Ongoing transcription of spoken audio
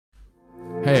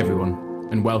Hey everyone,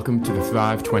 and welcome to the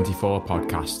Thrive 24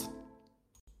 podcast.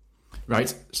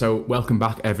 Right, so welcome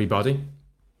back everybody.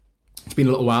 It's been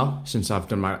a little while since I've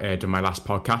done my last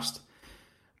podcast,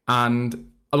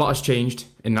 and a lot has changed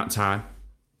in that time.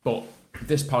 But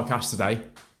this podcast today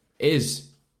is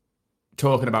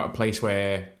talking about a place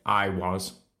where I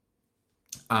was,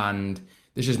 and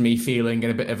this is me feeling in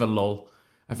a bit of a lull.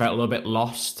 I felt a little bit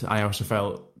lost. I also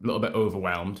felt a little bit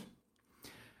overwhelmed.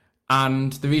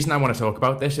 And the reason I want to talk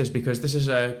about this is because this is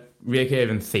a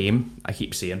recurring theme I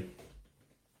keep seeing.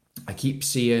 I keep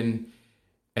seeing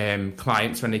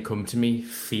clients, when they come to me,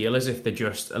 feel as if they're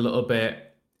just a little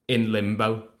bit in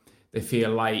limbo. They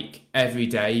feel like every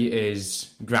day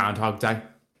is Groundhog Day.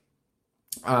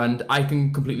 And I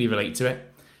can completely relate to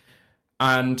it.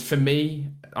 And for me,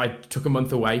 I took a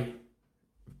month away,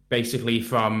 basically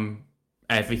from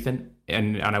everything,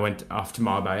 and I went off to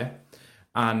Marbella.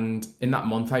 And in that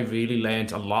month, I really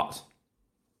learned a lot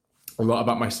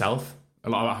about myself, a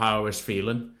lot about how I was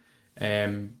feeling.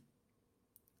 And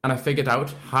I figured out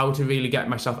how to really get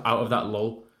myself out of that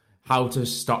lull, how to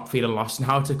stop feeling lost, and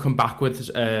how to come back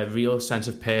with a real sense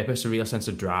of purpose, a real sense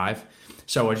of drive.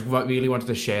 So I just really wanted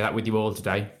to share that with you all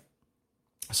today.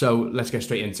 So let's get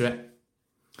straight into it.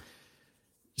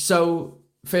 So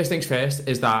first things first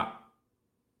is that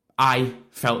I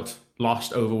felt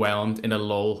lost, overwhelmed, in a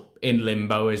lull, in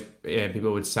limbo, as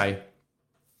people would say.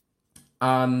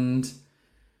 And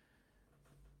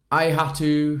I had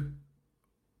to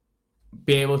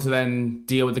be able to then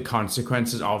deal with the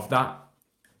consequences of that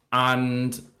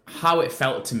and how it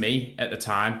felt to me at the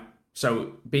time.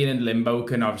 So being in limbo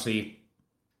can obviously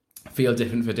feel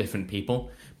different for different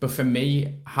people. But for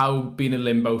me, how being in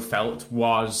limbo felt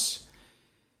was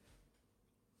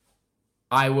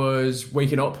I was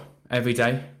waking up every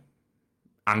day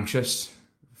anxious,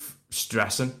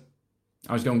 stressing.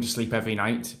 I was going to sleep every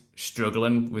night,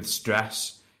 struggling with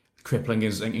stress, crippling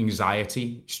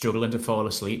anxiety, struggling to fall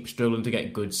asleep, struggling to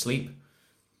get good sleep.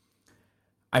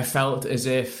 I felt as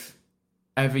if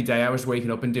every day I was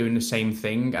waking up and doing the same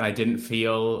thing, and I didn't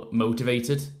feel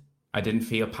motivated. I didn't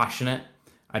feel passionate.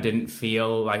 I didn't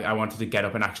feel like I wanted to get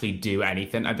up and actually do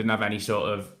anything. I didn't have any sort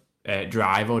of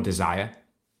drive or desire.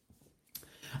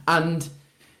 And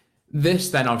this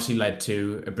then obviously led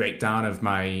to a breakdown of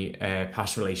my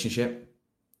past relationship,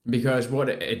 because what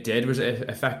it did was it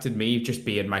affected me just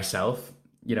being myself.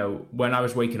 You know, when I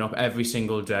was waking up every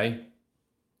single day,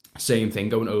 same thing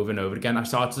going over and over again, I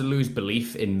started to lose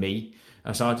belief in me.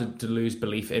 I started to lose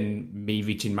belief in me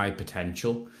reaching my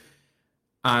potential.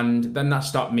 And then that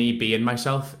stopped me being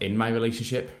myself in my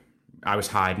relationship. I was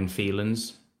hiding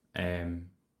feelings. I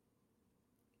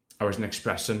wasn't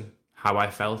expressing how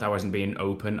I felt. I wasn't being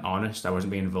open, honest. I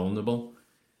wasn't being vulnerable.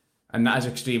 And that is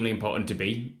extremely important to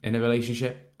be in a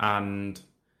relationship. And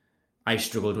I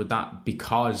struggled with that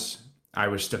because I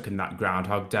was stuck in that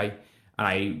Groundhog Day and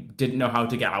I didn't know how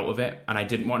to get out of it. And I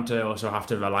didn't want to also have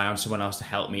to rely on someone else to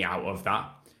help me out of that.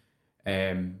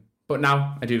 But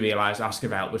now I do realise asking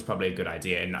for help was probably a good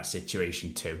idea in that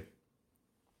situation too.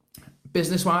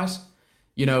 Business-wise,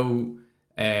 you know,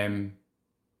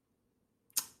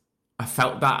 I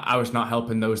felt that I was not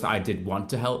helping those that I did want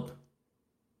to help.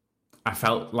 I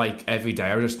felt like every day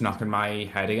I was just knocking my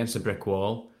head against a brick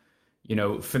wall. You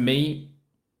know, for me,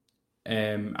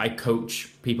 I coach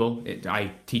people.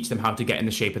 I teach them how to get in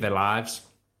the shape of their lives.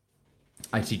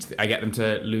 I get them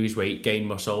to lose weight, gain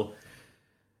muscle.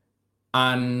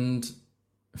 And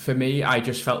for me, I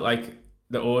just felt like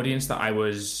the audience that I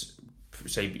was,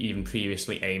 say, even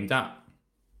previously aimed at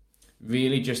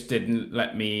really just didn't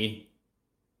let me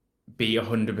be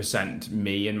 100%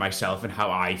 me and myself and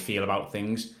how I feel about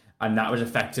things. And that was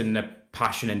affecting the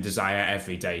passion and desire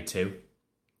every day too.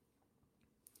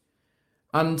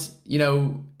 And, you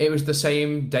know, it was the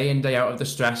same day in, day out of the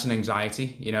stress and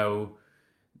anxiety. You know,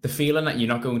 the feeling that you're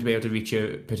not going to be able to reach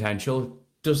your potential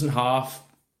doesn't half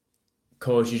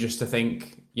cause you just to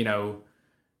think, you know,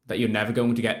 that you're never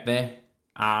going to get there.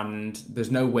 And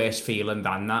there's no worse feeling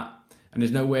than that. And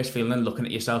there's no worse feeling than looking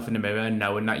at yourself in the mirror and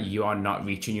knowing that you are not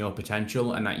reaching your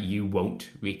potential and that you won't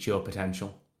reach your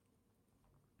potential.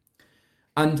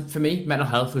 And for me, mental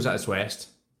health was at its worst.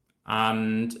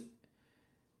 And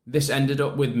this ended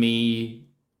up with me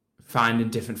finding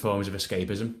different forms of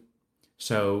escapism.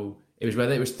 So it was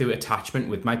whether it was through attachment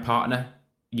with my partner,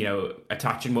 you know,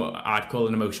 attaching what I'd call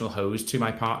an emotional hose to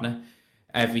my partner.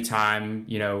 Every time,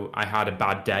 you know, I had a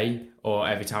bad day or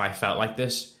every time I felt like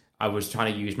this, I was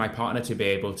trying to use my partner to be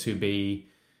able to be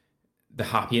the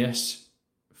happiness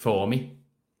for me.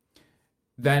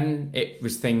 Then it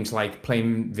was things like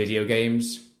playing video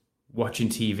games, watching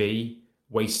TV,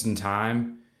 wasting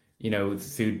time, you know,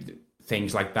 through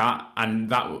things like that. And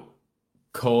that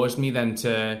caused me then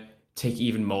to take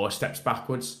even more steps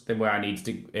backwards than where I needed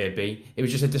to be. It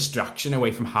was just a distraction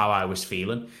away from how I was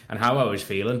feeling. And how I was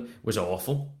feeling was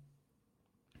awful.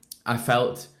 I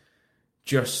felt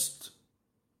just,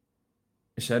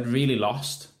 I said, really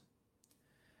lost.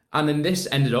 And then this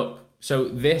ended up, so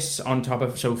this on top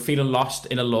of, so feeling lost,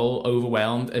 in a lull,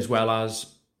 overwhelmed, as well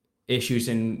as issues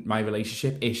in my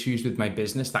relationship, issues with my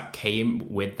business that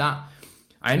came with that.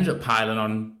 I ended up piling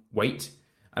on weight,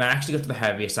 and I actually got to the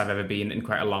heaviest I've ever been in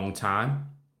quite a long time.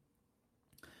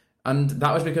 And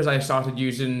that was because I started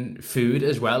using food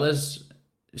as well as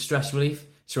stress relief.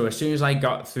 So as soon as I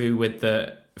got through with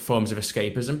the forms of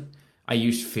escapism, I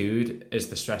used food as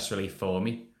the stress relief for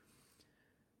me.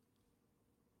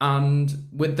 And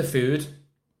with the food,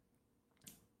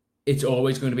 it's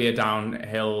always going to be a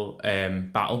downhill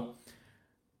battle,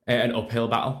 an uphill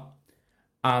battle.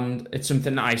 And it's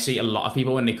something that I see a lot of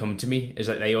people when they come to me, is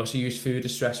that they also use food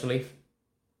as stress relief.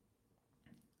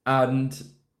 And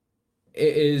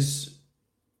it is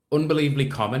unbelievably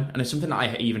common, and it's something that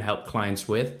I even help clients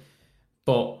with.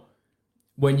 But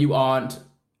when you aren't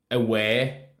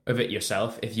aware of it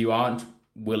yourself, if you aren't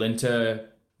willing to,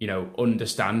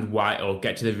 understand why, or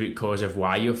get to the root cause of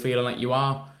why you're feeling like you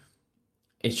are,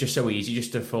 it's just so easy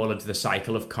just to fall into the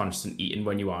cycle of constant eating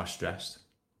when you are stressed.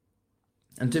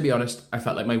 And to be honest, I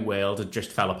felt like my world had just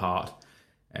fell apart.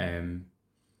 I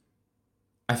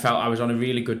felt I was on a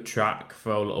really good track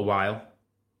for a little while.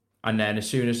 And then as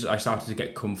soon as I started to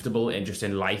get comfortable in just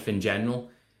in life in general,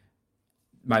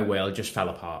 my world just fell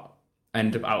apart. I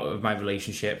ended up out of my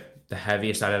relationship, the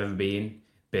heaviest I've ever been.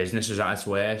 Business was at its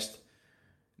worst.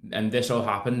 And this all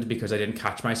happened because I didn't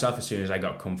catch myself as soon as I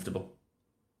got comfortable.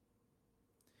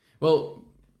 Well,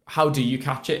 how do you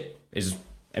catch it is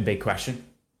a big question.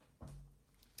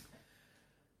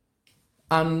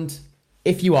 And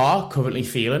if you are currently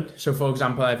feeling, so for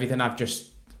example, everything I've just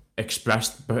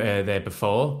expressed there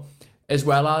before, as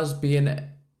well as being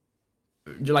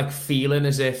like feeling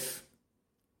as if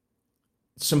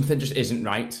something just isn't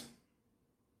right.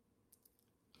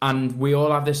 And we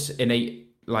all have this innate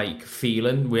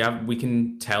feeling. We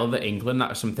can tell the inkling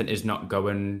that something is not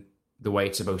going the way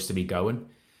it's supposed to be going.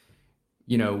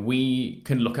 We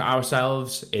can look at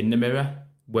ourselves in the mirror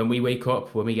when we wake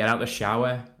up, when we get out the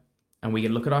shower, and we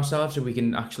can look at ourselves and we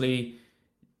can actually,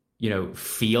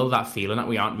 feel that feeling that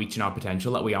we aren't reaching our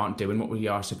potential, that we aren't doing what we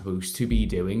are supposed to be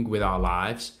doing with our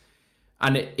lives.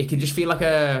 And it can just feel like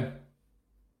a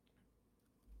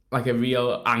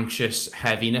real anxious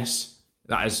heaviness.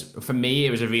 That is, for me,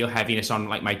 it was a real heaviness on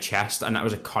my chest, and that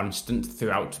was a constant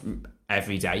throughout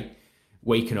every day.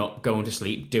 Waking up, going to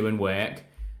sleep, doing work.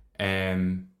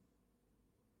 And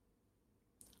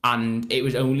it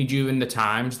was only during the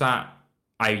times that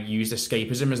I used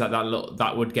escapism as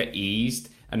that would get eased,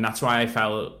 and that's why I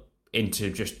fell into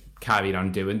just carrying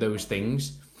on doing those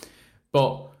things.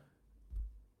 But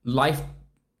life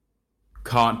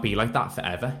can't be like that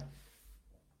forever,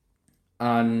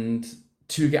 and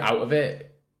to get out of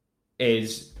it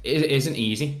isn't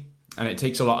easy, and it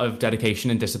takes a lot of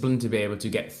dedication and discipline to be able to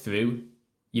get through,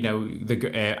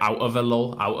 out of a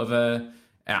lull, out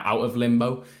of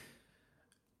limbo.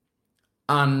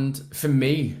 And for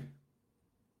me,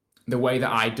 the way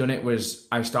that I'd done it was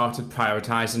I started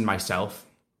prioritizing myself.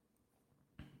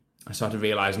 I started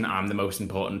realizing I'm the most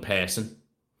important person.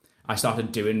 I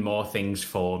started doing more things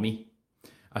for me.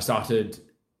 I started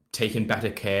taking better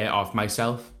care of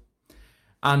myself.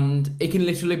 And it can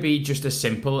literally be just as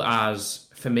simple as,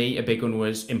 for me, a big one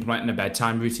was implementing a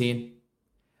bedtime routine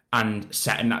and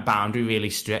setting that boundary really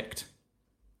strict.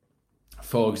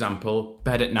 For example,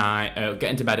 get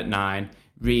into bed at 9,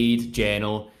 read,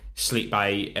 journal, sleep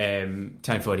by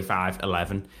 10:45,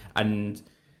 11. And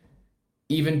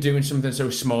even doing something so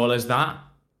small as that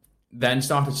then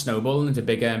started snowballing into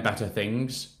bigger and better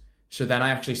things. So then I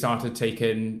actually started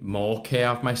taking more care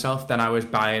of myself. Then I was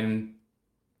buying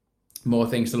more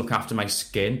things to look after my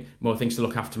skin, more things to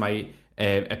look after my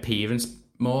appearance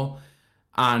more.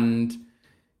 And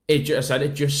it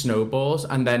just snowballs.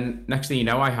 And then next thing you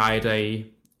know, I hired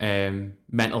a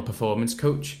mental performance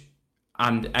coach,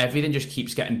 and everything just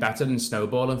keeps getting better and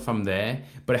snowballing from there.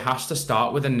 But it has to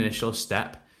start with an initial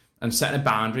step, and setting a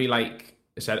boundary, like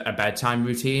I said, a bedtime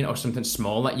routine or something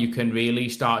small that you can really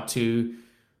start to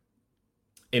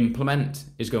implement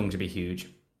is going to be huge.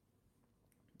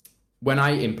 When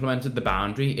I implemented the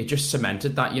boundary, it just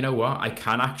cemented that, I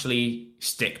can actually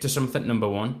stick to something, number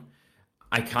one.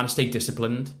 I can stay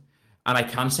disciplined, and I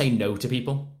can say no to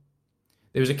people.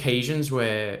 There was occasions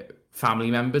where family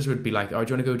members would be like, oh,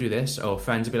 do you want to go do this? Or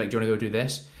friends would be like, do you want to go do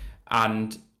this?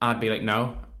 And I'd be like,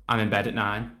 no, I'm in bed at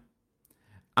 9.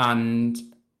 And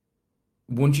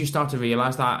once you start to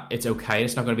realize that it's okay,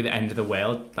 it's not going to be the end of the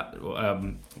world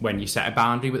when you set a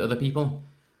boundary with other people,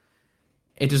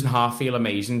 it doesn't half feel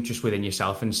amazing just within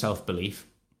yourself and self-belief.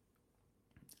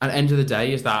 At the end of the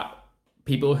day is that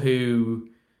people who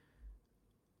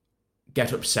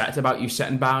get upset about you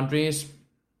setting boundaries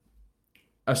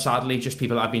are sadly just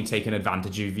people that have been taking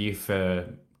advantage of you for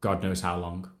God knows how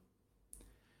long.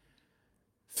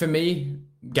 For me,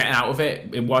 getting out of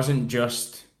it, it wasn't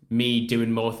just me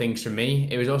doing more things for me.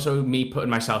 It was also me putting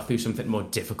myself through something more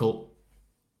difficult.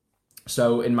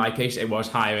 So in my case, it was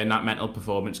hiring that mental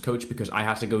performance coach because I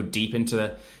had to go deep into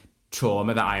the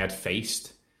trauma that I had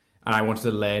faced and I wanted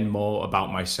to learn more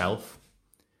about myself.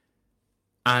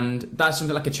 And that's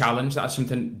something like a challenge. That's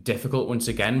something difficult once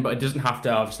again, but it doesn't have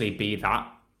to obviously be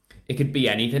that. It could be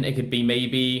anything. It could be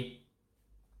maybe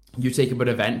you take up an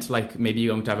event, like maybe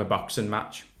you're going to have a boxing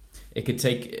match. It could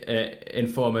take in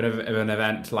form of an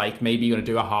event, like maybe you're going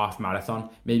to do a half marathon.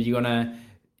 Maybe you're going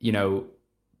to,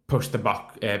 push the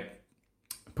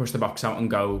box out and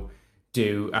go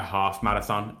do a half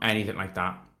marathon, anything like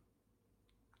that.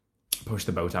 Push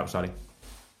the boat out, sorry.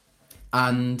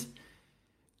 And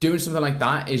doing something like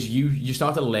that is you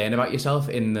start to learn about yourself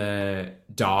in the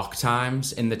dark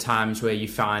times, in the times where you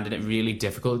find it really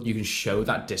difficult. You can show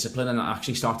that discipline and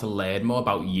actually start to learn more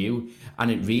about you, and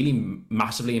it really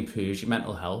massively improves your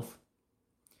mental health.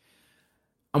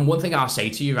 And one thing I'll say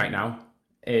to you right now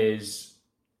is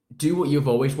do what you've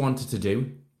always wanted to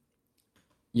do.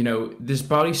 There's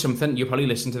probably something, you'll probably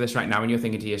listen to this right now and you're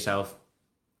thinking to yourself,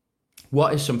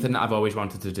 what is something that I've always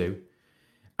wanted to do?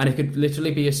 And it could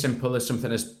literally be as simple as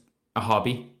something as a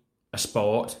hobby, a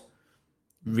sport,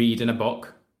 reading a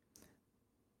book,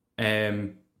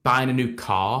 buying a new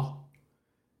car.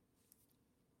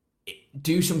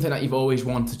 Do something that you've always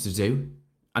wanted to do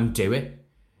and do it.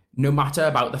 No matter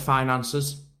about the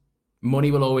finances,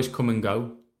 money will always come and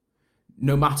go.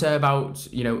 No matter about,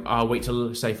 I'll wait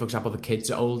till, say, for example, the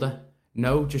kids are older.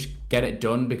 No, just get it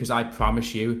done because I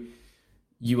promise you,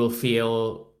 you will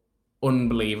feel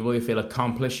unbelievable. You'll feel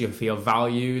accomplished. You'll feel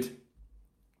valued.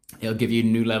 It'll give you a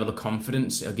new level of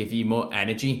confidence. It'll give you more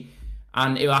energy.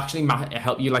 And it'll actually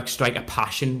help you strike a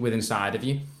passion within inside of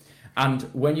you. And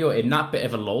when you're in that bit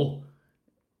of a lull,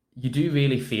 you do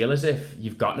really feel as if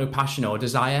you've got no passion or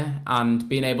desire. And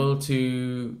being able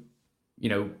to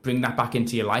bring that back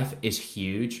into your life is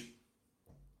huge.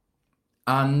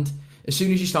 And as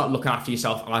soon as you start looking after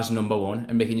yourself as number one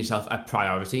and making yourself a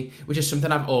priority, which is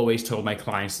something I've always told my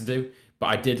clients to do, but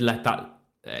I did let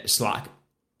that slack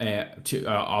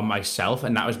on myself,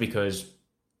 and that was because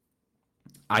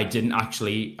I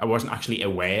wasn't actually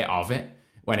aware of it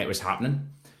when it was happening.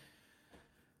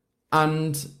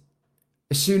 And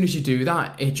as soon as you do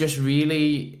that, it just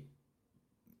really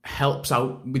helps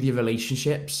out with your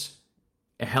relationships.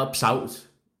 It helps out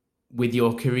with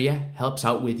your career, helps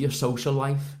out with your social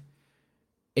life.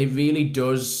 It really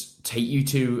does take you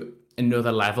to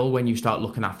another level when you start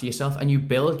looking after yourself and you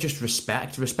build just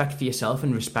respect for yourself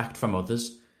and respect from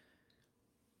others.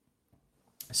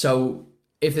 So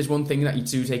if there's one thing that you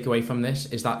do take away from this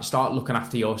is that start looking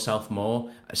after yourself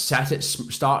more,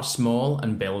 start small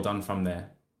and build on from there.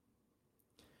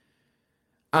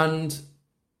 And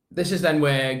this is then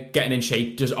where getting in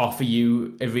shape does offer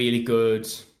you a really good,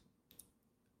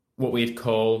 what we'd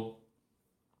call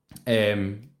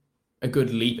a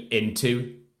good leap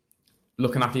into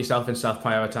looking after yourself and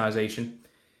self-prioritization,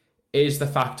 is the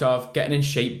fact of getting in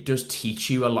shape does teach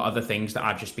you a lot of the things that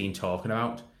I've just been talking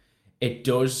about. It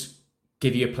does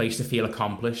give you a place to feel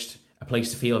accomplished, a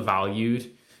place to feel valued.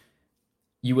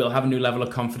 You will have a new level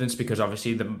of confidence because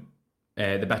obviously the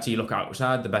better you look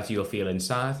outside, the better you'll feel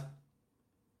inside.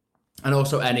 And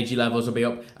also energy levels will be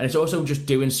up. And it's also just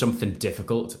doing something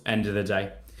difficult, end of the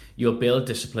day. You'll build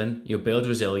discipline, you'll build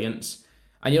resilience,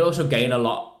 and you'll also gain a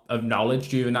lot of knowledge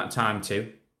during that time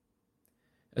too.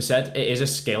 As I said, it is a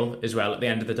skill as well at the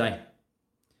end of the day.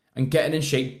 And getting in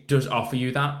shape does offer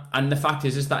you that. And the fact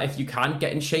is that if you can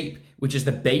get in shape, which is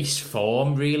the base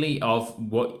form really of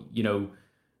what,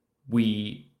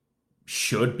 we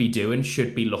should be doing,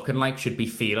 should be looking like, should be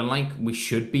feeling like, we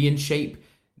should be in shape.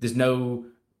 There's no,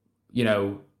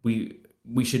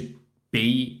 we should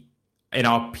be in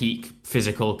our peak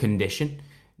physical condition,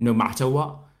 no matter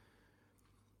what.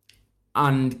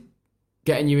 And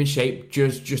getting you in shape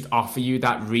just offer you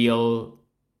that real,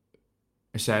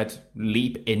 I said,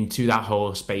 leap into that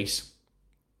whole space.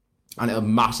 And it'll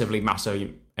massively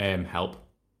help.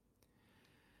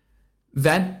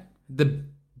 Then the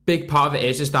big part of it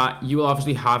is that you will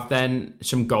obviously have then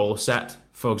some goals set.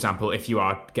 For example, if you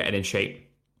are getting in shape,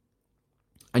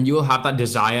 and you will have that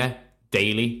desire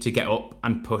daily to get up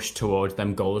and push towards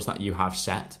them goals that you have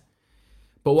set.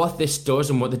 But what this does,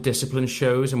 and what the discipline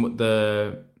shows, and what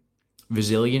the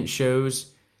resilience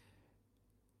shows,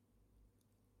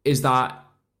 is that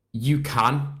you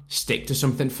can stick to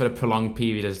something for a prolonged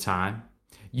period of time.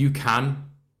 You can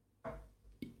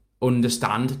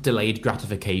understand delayed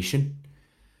gratification.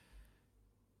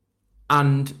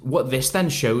 And what this then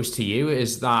shows to you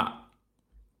is that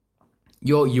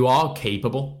you are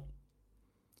capable.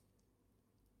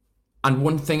 And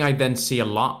one thing I then see a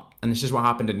lot, and this is what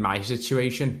happened in my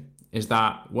situation, is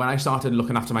that when I started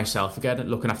looking after myself again,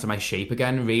 looking after my shape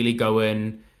again, really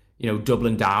going,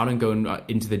 doubling down and going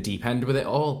into the deep end with it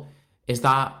all, is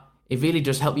that it really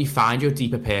does help you find your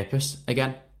deeper purpose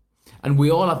again. And we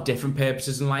all have different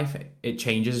purposes in life. It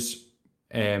changes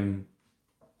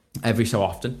every so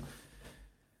often.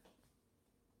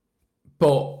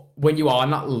 But when you are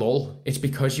in that lull, it's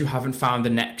because you haven't found the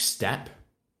next step.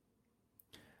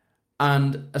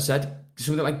 And as I said,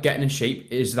 something like getting in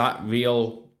shape is that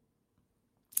real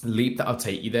leap that'll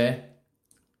take you there.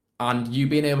 And you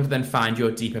being able to then find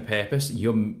your deeper purpose,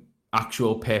 your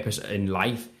actual purpose in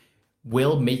life,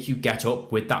 will make you get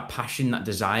up with that passion, that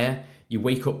desire. You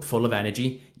wake up full of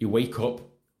energy. You wake up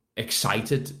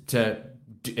excited to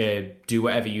do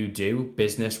whatever you do,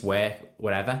 business, work,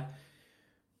 whatever.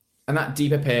 And that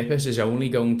deeper purpose is only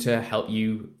going to help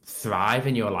you thrive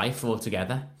in your life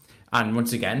altogether. And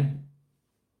once again,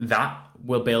 that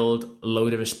will build a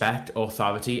load of respect,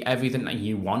 authority, everything that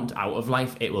you want out of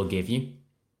life, it will give you.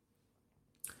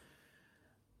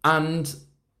 And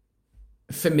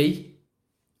for me,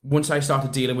 once I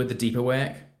started dealing with the deeper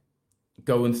work,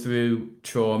 going through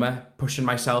trauma, pushing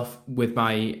myself with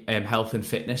my health and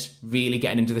fitness, really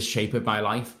getting into the shape of my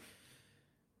life,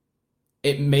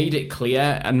 it made it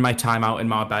clear in my time out in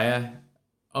Marbella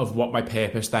of what my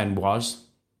purpose then was.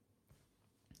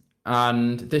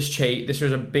 And this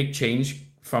was a big change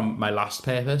from my last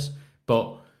purpose,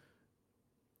 but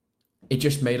it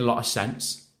just made a lot of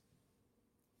sense.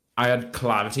 I had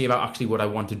clarity about actually what I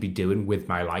wanted to be doing with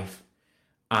my life.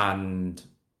 And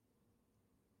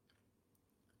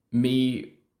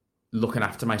me looking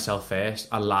after myself first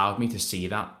allowed me to see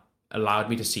that, allowed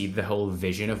me to see the whole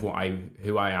vision of who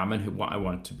I am and what I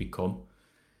want to become.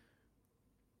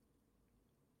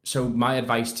 So my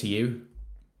advice to you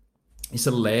is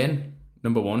to learn,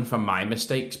 number one, from my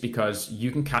mistakes, because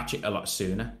you can catch it a lot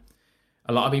sooner.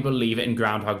 A lot of people leave it in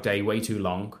Groundhog Day way too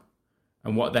long.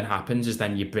 And what then happens is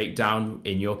then you break down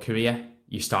in your career.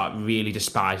 You start really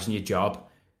despising your job,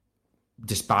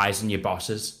 despising your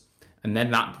bosses. And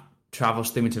then that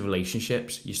travels through into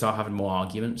relationships. You start having more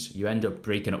arguments. You end up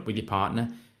breaking up with your partner.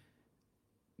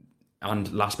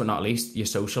 And last but not least, your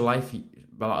social life.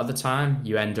 A lot of the time,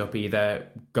 you end up either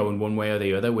going one way or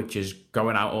the other, which is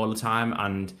going out all the time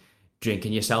and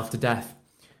drinking yourself to death,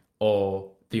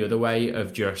 or the other way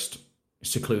of just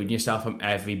secluding yourself from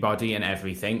everybody and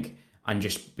everything and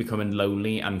just becoming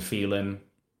lonely and feeling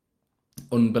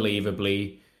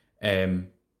unbelievably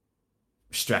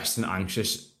stressed and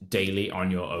anxious daily on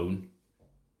your own.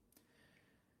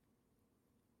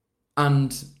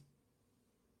 And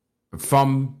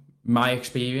from my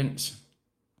experience,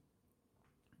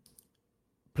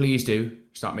 please do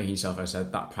start making yourself, as I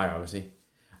said, that priority.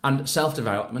 And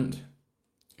self-development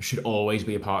should always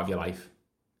be a part of your life.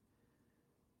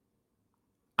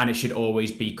 And it should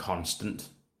always be constant.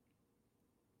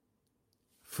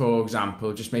 For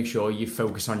example, just make sure you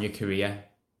focus on your career,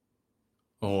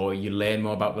 or you learn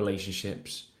more about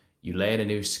relationships, you learn a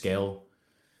new skill.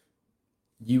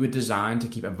 You were designed to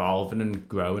keep evolving and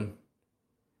growing.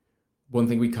 One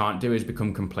thing we can't do is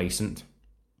become complacent.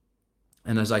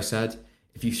 And as I said,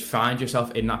 if you find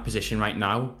yourself in that position right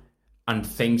now and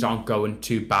things aren't going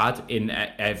too bad in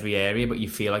every area, but you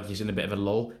feel like you're in a bit of a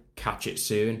lull, catch it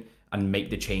soon and make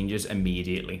the changes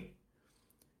immediately.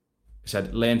 I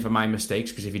said, learn from my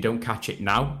mistakes, because if you don't catch it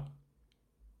now,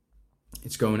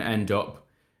 it's going to end up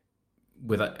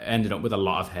with a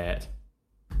lot of hurt.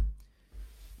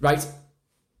 Right.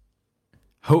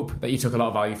 Hope that you took a lot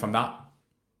of value from that.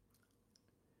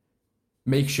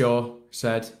 Make sure,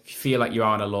 said, if you feel like you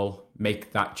are in a lull,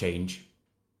 make that change.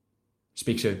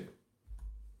 Speak soon.